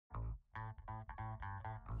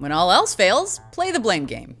When all else fails, play the blame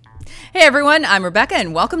game. Hey everyone, I'm Rebecca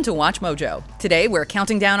and welcome to Watch Mojo. Today we're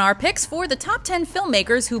counting down our picks for the top 10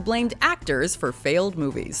 filmmakers who blamed actors for failed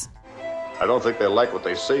movies. I don't think they like what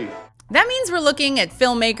they see. That means we're looking at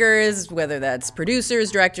filmmakers, whether that's producers,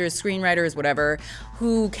 directors, screenwriters, whatever,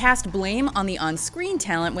 who cast blame on the on-screen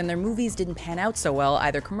talent when their movies didn't pan out so well,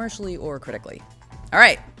 either commercially or critically. All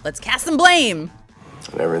right, let's cast some blame.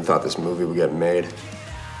 I never even thought this movie would get made.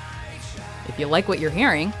 If you like what you're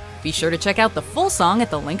hearing, be sure to check out the full song at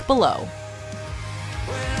the link below.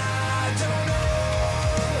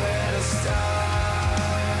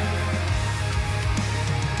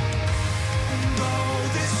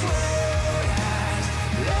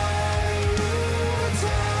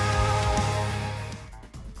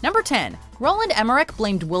 Number 10. Roland Emmerich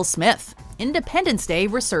blamed Will Smith. Independence Day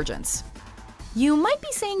Resurgence. You might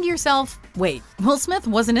be saying to yourself, wait, Will Smith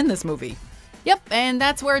wasn't in this movie. Yep, and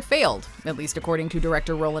that's where it failed, at least according to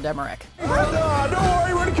director Roland Emmerich. Don't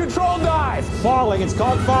worry, we're in a controlled dive. Falling, it's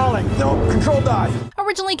called falling. No, controlled dive.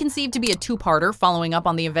 Originally conceived to be a two-parter following up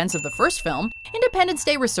on the events of the first film, Independence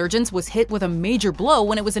Day Resurgence was hit with a major blow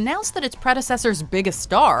when it was announced that its predecessor's biggest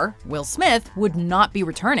star, Will Smith, would not be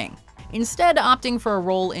returning, instead opting for a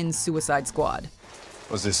role in Suicide Squad.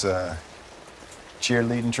 Was this,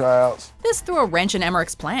 cheerleading tryouts? This threw a wrench in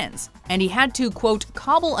Emmerich's plans, and he had to, quote,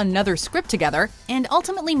 cobble another script together, and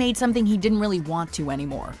ultimately made something he didn't really want to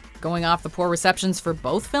anymore. Going off the poor receptions for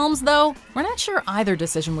both films, though, we're not sure either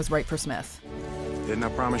decision was right for Smith. Didn't I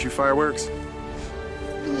promise you fireworks?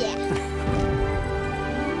 Yeah.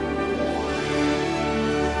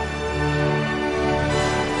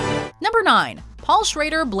 Number 9. Paul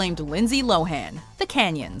Schrader blamed Lindsay Lohan, The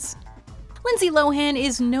Canyons. Lindsay Lohan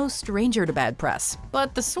is no stranger to bad press,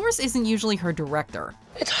 but the source isn't usually her director.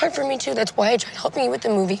 It's hard for me too. That's why I tried helping you with the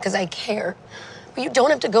movie, because I care. But you don't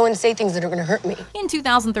have to go and say things that are going to hurt me. In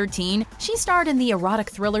 2013, she starred in the erotic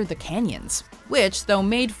thriller The Canyons, which, though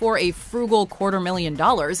made for a frugal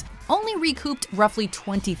 $250,000, only recouped roughly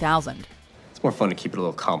 $20,000. It's more fun to keep it a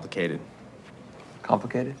little complicated.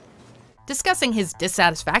 Complicated? Discussing his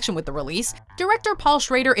dissatisfaction with the release, director Paul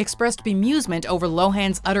Schrader expressed bemusement over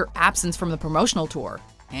Lohan's utter absence from the promotional tour,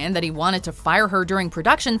 and that he wanted to fire her during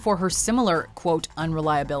production for her similar, quote,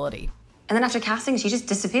 unreliability. And then after casting, she just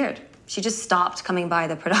disappeared. She just stopped coming by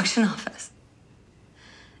the production office.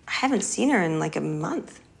 I haven't seen her in like a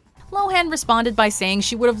month. Lohan responded by saying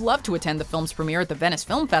she would have loved to attend the film's premiere at the Venice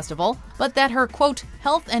Film Festival, but that her, quote,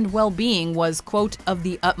 health and well-being was, quote, of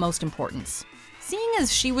the utmost importance. Seeing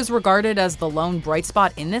as she was regarded as the lone bright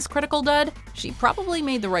spot in this critical dud, she probably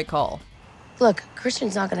made the right call. Look,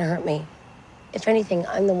 Christian's not going to hurt me. If anything,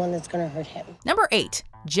 I'm the one that's going to hurt him. Number 8.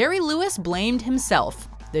 Jerry Lewis blamed himself.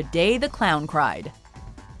 The Day the Clown Cried.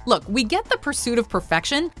 Look, we get the pursuit of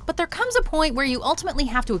perfection, but there comes a point where you ultimately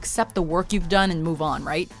have to accept the work you've done and move on,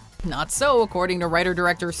 right? Not so, according to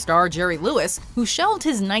writer-director star Jerry Lewis, who shelved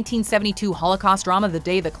his 1972 Holocaust drama The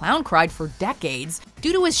Day the Clown Cried for decades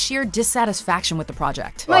due to his sheer dissatisfaction with the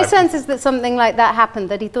project. My sense is that something like that happened,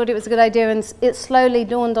 that he thought it was a good idea, and it slowly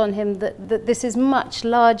dawned on him that this is much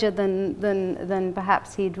larger than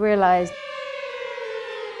perhaps he'd realized.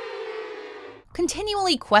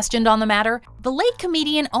 Continually questioned on the matter, the late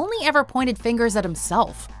comedian only ever pointed fingers at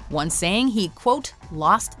himself, once saying he, quote,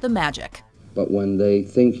 lost the magic. But when they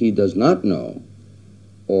think he does not know,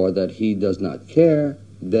 or that he does not care,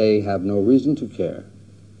 they have no reason to care.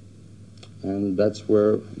 And that's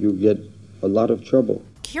where you get a lot of trouble.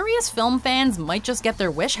 Curious film fans might just get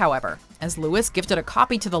their wish, however, as Lewis gifted a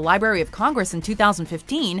copy to the Library of Congress in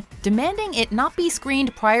 2015, demanding it not be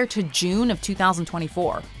screened prior to June of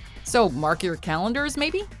 2024. So mark your calendars,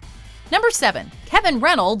 maybe? Number 7. Kevin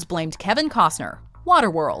Reynolds blamed Kevin Costner,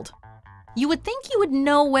 Waterworld. You would think you would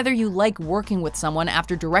know whether you like working with someone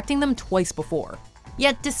after directing them twice before.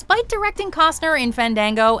 Yet despite directing Costner in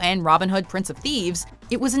Fandango and Robin Hood, Prince of Thieves,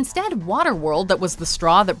 it was instead Waterworld that was the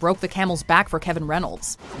straw that broke the camel's back for Kevin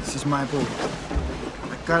Reynolds. This is my boat.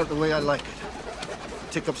 I got it the way I like it.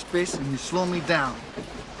 Take up space and you slow me down.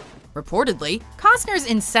 Reportedly, Costner's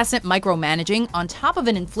incessant micromanaging on top of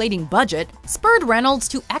an inflating budget spurred Reynolds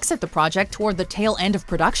to exit the project toward the tail end of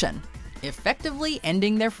production, effectively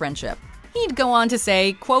ending their friendship. He'd go on to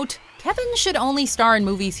say, quote, Kevin should only star in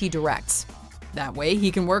movies he directs. That way he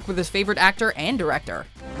can work with his favorite actor and director.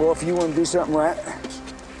 Well, if you want to do something right,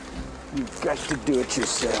 you've got to do it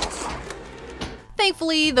yourself.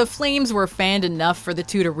 Thankfully, the flames were fanned enough for the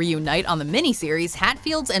two to reunite on the miniseries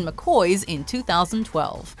Hatfields and McCoys in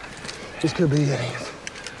 2012. This could be it.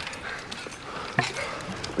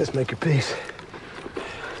 Let's make a peace.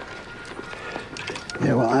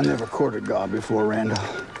 Yeah, well, I never courted God before, Randall.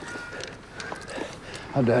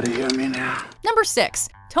 How Daddy hear me now? Number 6.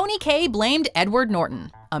 Tony Kaye blamed Edward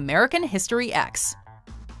Norton, American History X.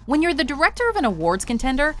 When you're the director of an awards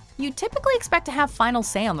contender, you typically expect to have final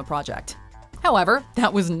say on the project. However,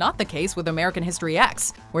 that was not the case with American History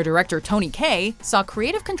X, where director Tony Kaye saw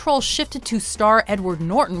creative control shifted to star Edward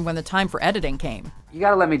Norton when the time for editing came. You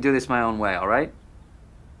gotta let me do this my own way, all right?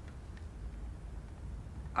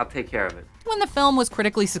 I'll take care of it. When the film was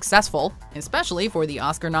critically successful, especially for the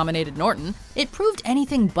Oscar-nominated Norton, it proved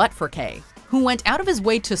anything but for Kaye, who went out of his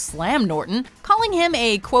way to slam Norton, calling him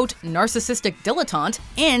a, quote, narcissistic dilettante,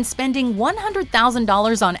 and spending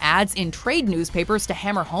 $100,000 on ads in trade newspapers to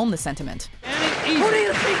hammer home the sentiment. Who do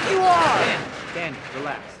you think you are? Dan,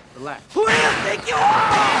 relax. Who do you think you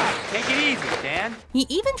are? Take it easy, Dan. He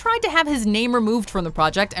even tried to have his name removed from the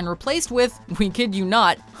project and replaced with, we kid you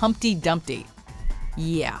not, Humpty Dumpty.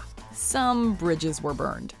 Yeah, some bridges were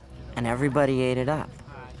burned. And everybody ate it up.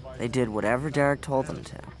 They did whatever Derek told them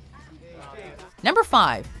to. Number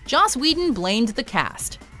 5. Joss Whedon blamed the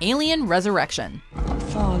cast. Alien Resurrection.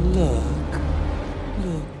 Oh,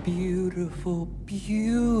 look, beautiful,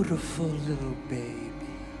 beautiful little baby.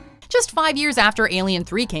 Just 5 years after Alien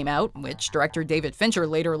 3 came out, which director David Fincher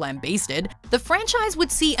later lambasted, the franchise would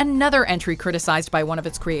see another entry criticized by one of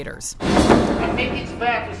its creators. I think it's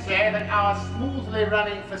fair to say that our smoothly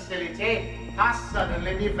running facility has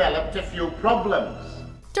suddenly developed a few problems.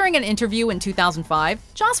 During an interview in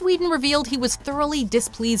 2005, Joss Whedon revealed he was thoroughly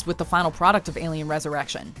displeased with the final product of Alien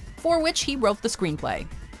Resurrection, for which he wrote the screenplay.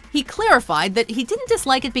 He clarified that he didn't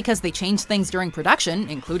dislike it because they changed things during production,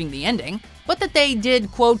 including the ending, but that they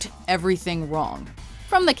did, quote, everything wrong.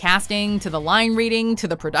 From the casting, to the line reading, to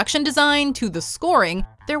the production design, to the scoring,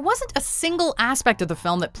 there wasn't a single aspect of the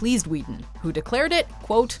film that pleased Whedon, who declared it,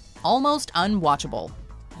 quote, almost unwatchable.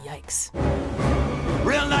 Yikes.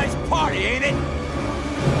 Real nice party, ain't it?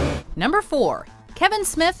 Number 4. Kevin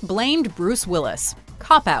Smith blamed Bruce Willis.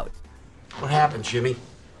 Cop-out. What happened, Jimmy?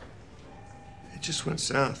 It just went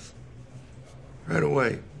south. Right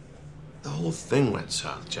away. The whole thing went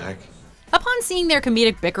south, Jack. Upon seeing their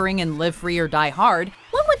comedic bickering in Live Free or Die Hard,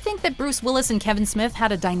 one would think that Bruce Willis and Kevin Smith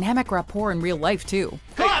had a dynamic rapport in real life, too.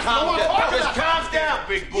 Hey, calm down. Just calm down,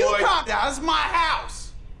 big boy. You calm down. It's my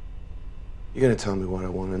house. You're gonna tell me what I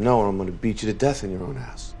want to know, or I'm gonna beat you to death in your own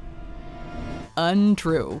house.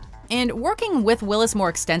 Untrue. And working with Willis more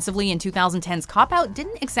extensively in 2010's Cop-Out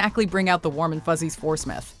didn't exactly bring out the warm and fuzzies for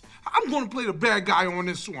Smith. I'm going to play the bad guy on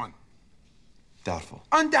this one. Doubtful.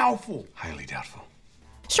 Undoubtful. Highly doubtful.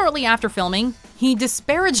 Shortly after filming, he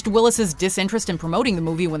disparaged Willis's disinterest in promoting the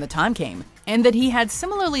movie when the time came, and that he had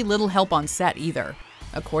similarly little help on set either.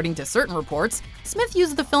 According to certain reports, Smith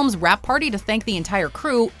used the film's wrap party to thank the entire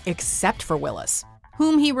crew except for Willis,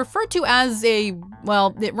 whom he referred to as a,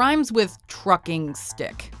 well, it rhymes with trucking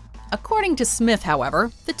stick. According to Smith,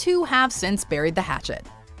 however, the two have since buried the hatchet.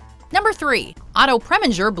 Number 3. Otto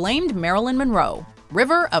Preminger blamed Marilyn Monroe.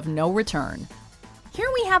 River of No Return. Here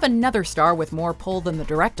we have another star with more pull than the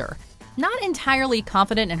director. Not entirely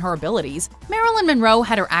confident in her abilities, Marilyn Monroe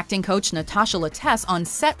had her acting coach Natasha Lattès on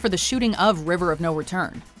set for the shooting of River of No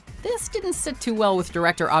Return. This didn't sit too well with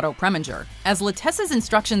director Otto Preminger, as Lattès's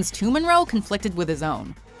instructions to Monroe conflicted with his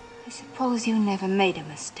own. I suppose you never made a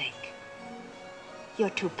mistake. You're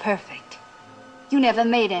too perfect. You never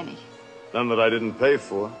made any. None that I didn't pay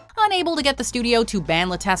for. Unable to get the studio to ban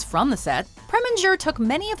Lattès from the set, Preminger took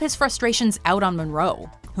many of his frustrations out on Monroe,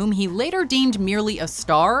 whom he later deemed merely a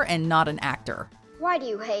star and not an actor. Why do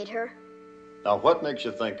you hate her? Now, what makes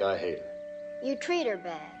you think I hate her? You treat her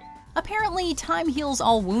bad. Apparently, time heals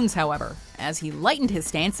all wounds, however, as he lightened his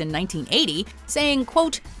stance in 1980, saying,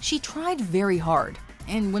 quote, she tried very hard,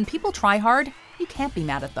 and when people try hard, you can't be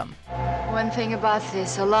mad at them. One thing about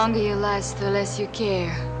this, the longer you last, the less you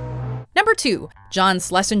care. Number 2. John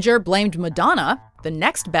Schlesinger blamed Madonna, the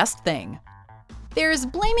next best thing. There's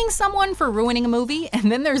blaming someone for ruining a movie,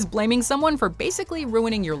 and then there's blaming someone for basically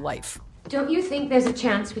ruining your life. Don't you think there's a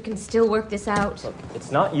chance we can still work this out? Look,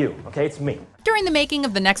 it's not you, okay? It's me. During the making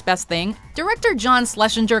of The Next Best Thing, director John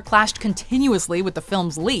Schlesinger clashed continuously with the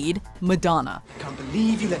film's lead, Madonna. I can't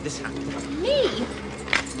believe you let this happen. Me?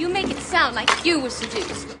 You make it sound like you were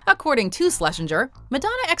seduced. According to Schlesinger,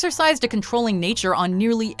 Madonna exercised a controlling nature on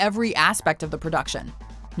nearly every aspect of the production.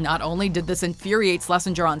 Not only did this infuriate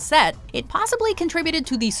Schlesinger on set, it possibly contributed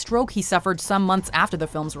to the stroke he suffered some months after the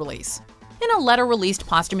film's release. In a letter released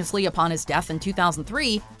posthumously upon his death in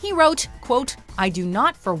 2003, he wrote, quote, I do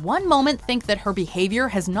not for one moment think that her behavior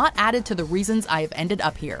has not added to the reasons I have ended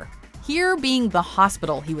up here. Here being the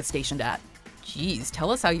hospital he was stationed at. Geez, tell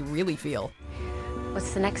us how you really feel.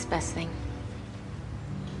 What's the next best thing?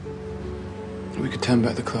 We could turn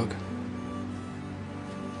back the clock.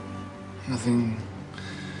 Nothing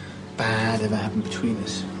bad ever happened between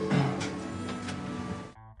us.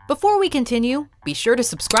 Before we continue, be sure to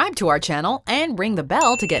subscribe to our channel and ring the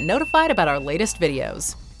bell to get notified about our latest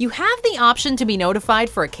videos. You have the option to be notified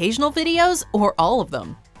for occasional videos or all of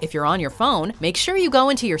them. If you're on your phone, make sure you go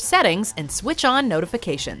into your settings and switch on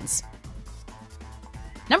notifications.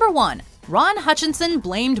 Number 1. Ron Hutchinson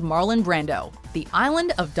blamed Marlon Brando, The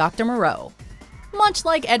Island of Dr. Moreau. Much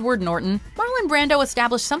like Edward Norton, Marlon Brando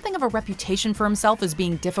established something of a reputation for himself as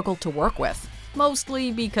being difficult to work with,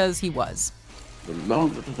 mostly because he was. The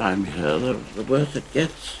longer that I'm here, the worse it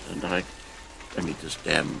gets, and I need to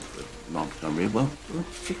stand with Montgomery won't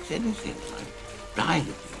fix anything. I died of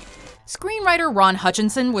it. Screenwriter Ron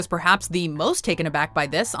Hutchinson was perhaps the most taken aback by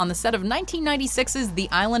this on the set of 1996's The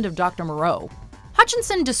Island of Dr. Moreau.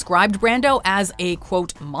 Hutchinson described Brando as a,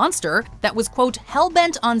 quote, monster that was, quote,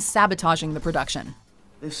 hell-bent on sabotaging the production.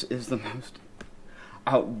 This is the most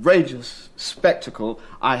outrageous spectacle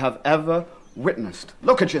I have ever witnessed.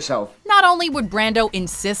 Look at yourself. Not only would Brando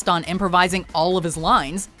insist on improvising all of his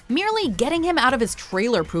lines, merely getting him out of his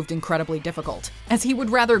trailer proved incredibly difficult, as he would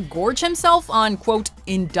rather gorge himself on, quote,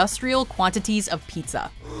 industrial quantities of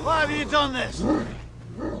pizza. Why have you done this?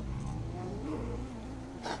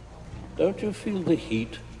 Don't you feel the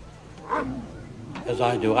heat? As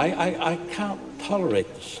I do. I can't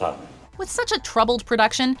tolerate the sun. With such a troubled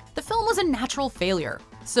production, the film was a natural failure,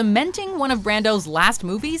 cementing one of Brando's last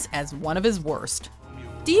movies as one of his worst.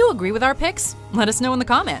 Do you agree with our picks? Let us know in the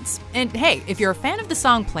comments. And hey, if you're a fan of the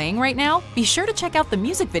song playing right now, be sure to check out the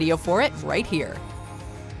music video for it right here.